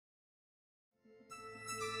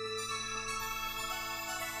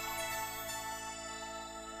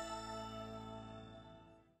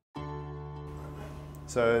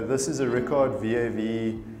So this is a Rickard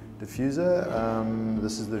VAV diffuser.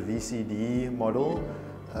 This is the VCD model,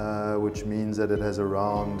 which means that it has a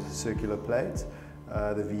round circular plate.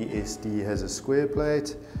 The VSD has a square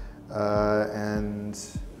plate, and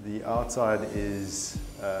the outside is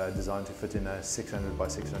designed to fit in a 600 by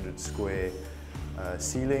 600 square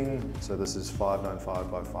ceiling. So this is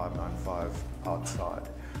 595 by 595 outside.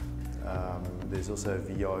 There's also a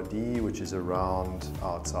VRD, which is a round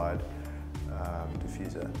outside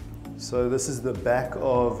diffuser. So this is the back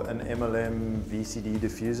of an MLM VCD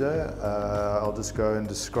diffuser. I'll just go and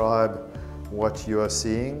describe what you are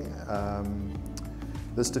seeing.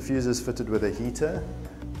 This diffuser is fitted with a heater,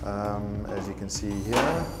 as you can see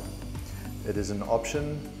here. It is an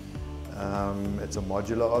option. It's a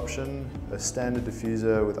modular option. A standard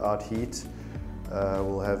diffuser without heat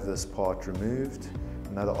will have this part removed.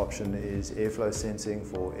 Another option is airflow sensing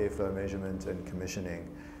for airflow measurement and commissioning.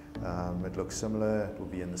 It looks similar, it will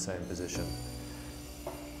be in the same position.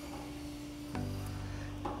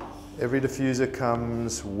 Every diffuser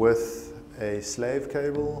comes with a slave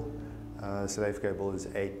cable. The slave cable is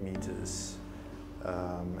 8 meters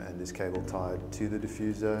and is cable tied to the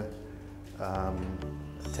diffuser,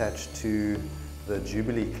 attached to the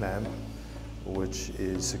Jubilee clamp, which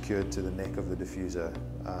is secured to the neck of the diffuser.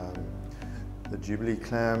 The Jubilee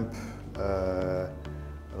clamp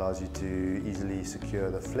allows you to easily secure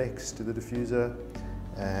the flex to the diffuser,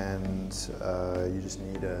 and you just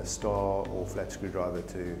need a star or flat screwdriver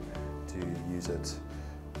to use it.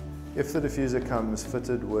 If the diffuser comes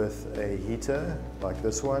fitted with a heater like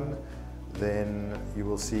this one, then you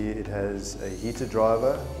will see it has a heater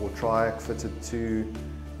driver or triac fitted to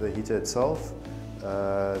the heater itself.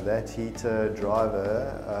 That heater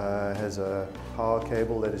driver has a power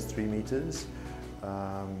cable that is 3 meters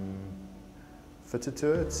fitted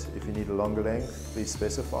to it. If you need a longer length, please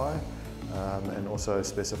specify, and also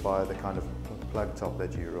specify the kind of plug top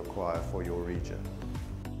that you require for your region.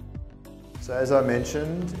 So as I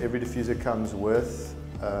mentioned, every diffuser comes with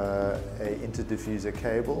a inter-diffuser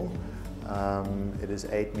cable. It is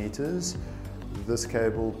 8 meters. This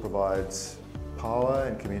cable provides power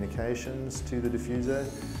and communications to the diffuser.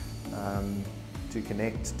 To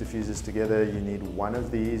connect diffusers together, you need one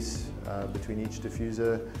of these between each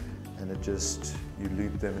diffuser, and you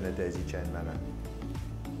loop them in a daisy chain manner.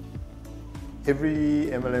 Every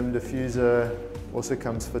MLM diffuser also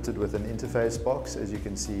comes fitted with an interface box, as you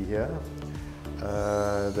can see here.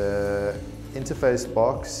 The interface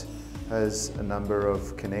box has a number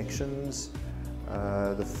of connections.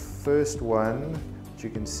 The first one, which you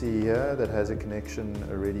can see here, that has a connection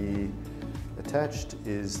already attached,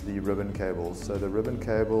 is the ribbon cable. So the ribbon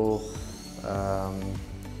cable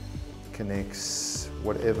connects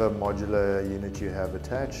whatever modular unit you have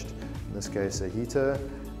attached, in this case a heater.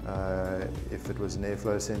 If it was an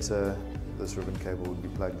airflow sensor, this ribbon cable would be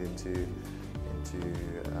plugged into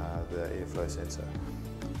the airflow sensor.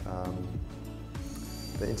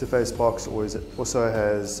 The interface box also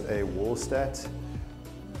has a wall stat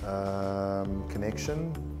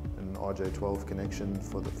connection, an RJ12 connection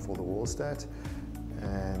for the wall stat,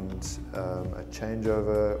 and a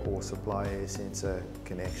changeover or supply air sensor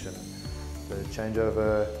connection. The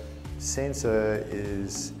changeover sensor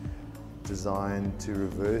is designed to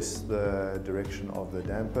reverse the direction of the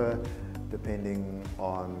damper depending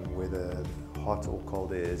on whether hot or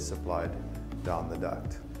cold air is supplied down the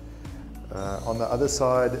duct. On the other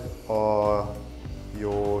side are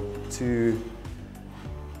your two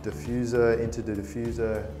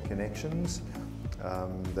inter-diffuser connections.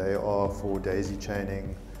 They are for daisy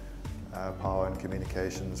chaining power and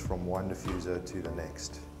communications from one diffuser to the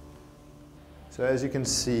next. So as you can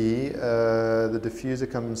see, the diffuser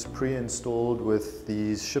comes pre-installed with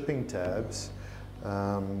these shipping tabs,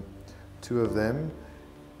 2 of them.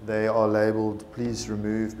 They are labeled "Please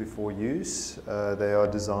remove before use." They are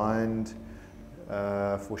designed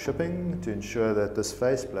for shipping to ensure that this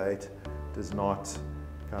faceplate does not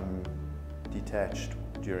come detached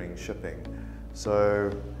during shipping. So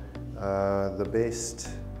the best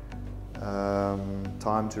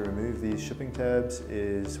time to remove these shipping tabs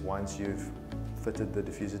is once you've fitted the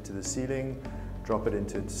diffuser to the ceiling, drop it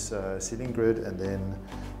into its ceiling grid, and then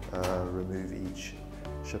remove each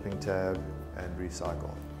shipping tab and recycle.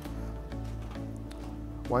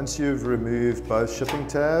 Once you've removed both shipping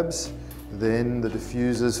tabs, then the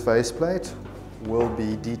diffuser's faceplate will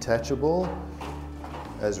be detachable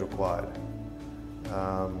as required.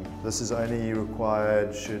 This is only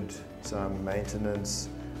required should some maintenance,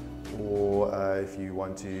 or if you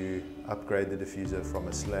want to upgrade the diffuser from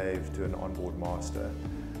a slave to an onboard master.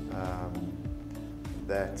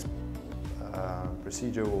 That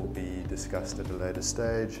procedure will be discussed at a later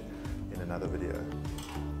stage in another video.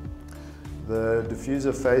 The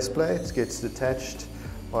diffuser faceplate gets detached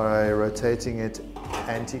by rotating it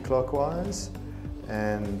anti-clockwise,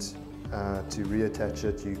 and to reattach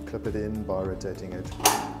it you clip it in by rotating it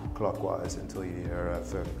clockwise until you hear a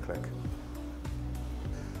firm click.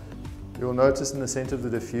 You'll notice in the center of the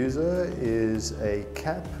diffuser is a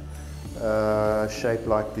cap shaped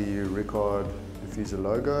like the Rickard diffuser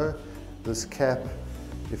logo. This cap,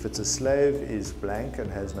 if it's a slave, is blank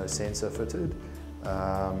and has no sensor fitted.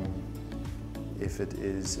 If it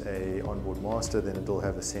is a onboard master, then it will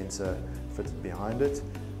have a sensor fitted behind it.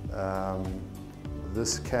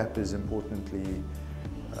 This cap is importantly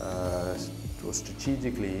or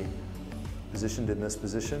strategically positioned in this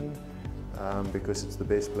position because it's the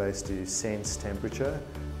best place to sense temperature.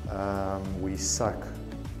 We suck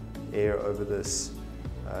air over this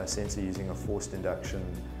sensor using a forced induction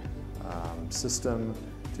system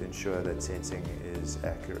to ensure that sensing is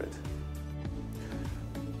accurate.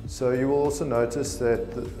 So you will also notice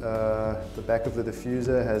that the back of the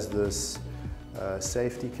diffuser has this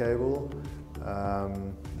safety cable.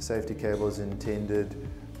 The safety cable is intended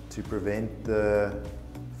to prevent the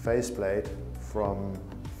faceplate from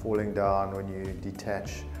falling down when you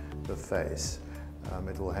detach the face.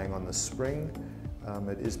 It will hang on the spring.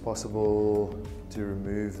 It is possible to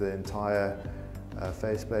remove the entire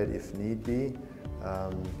faceplate if need be.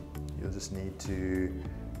 You'll just need to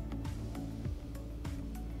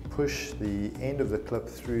push the end of the clip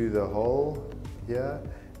through the hole here,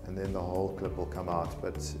 and then the whole clip will come out,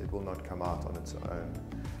 but it will not come out on its own.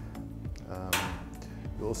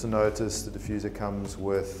 You'll also notice the diffuser comes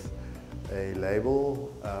with a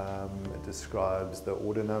label. It describes the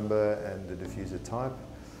order number and the diffuser type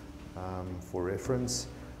for reference,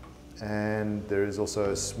 and there is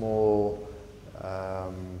also a small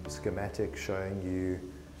schematic showing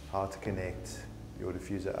you how to connect your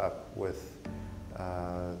diffuser up with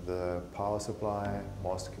the power supply,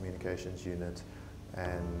 master communications unit,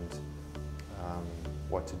 and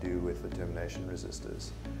what to do with the termination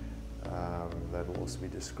resistors. That will also be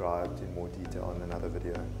described in more detail in another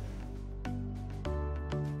video.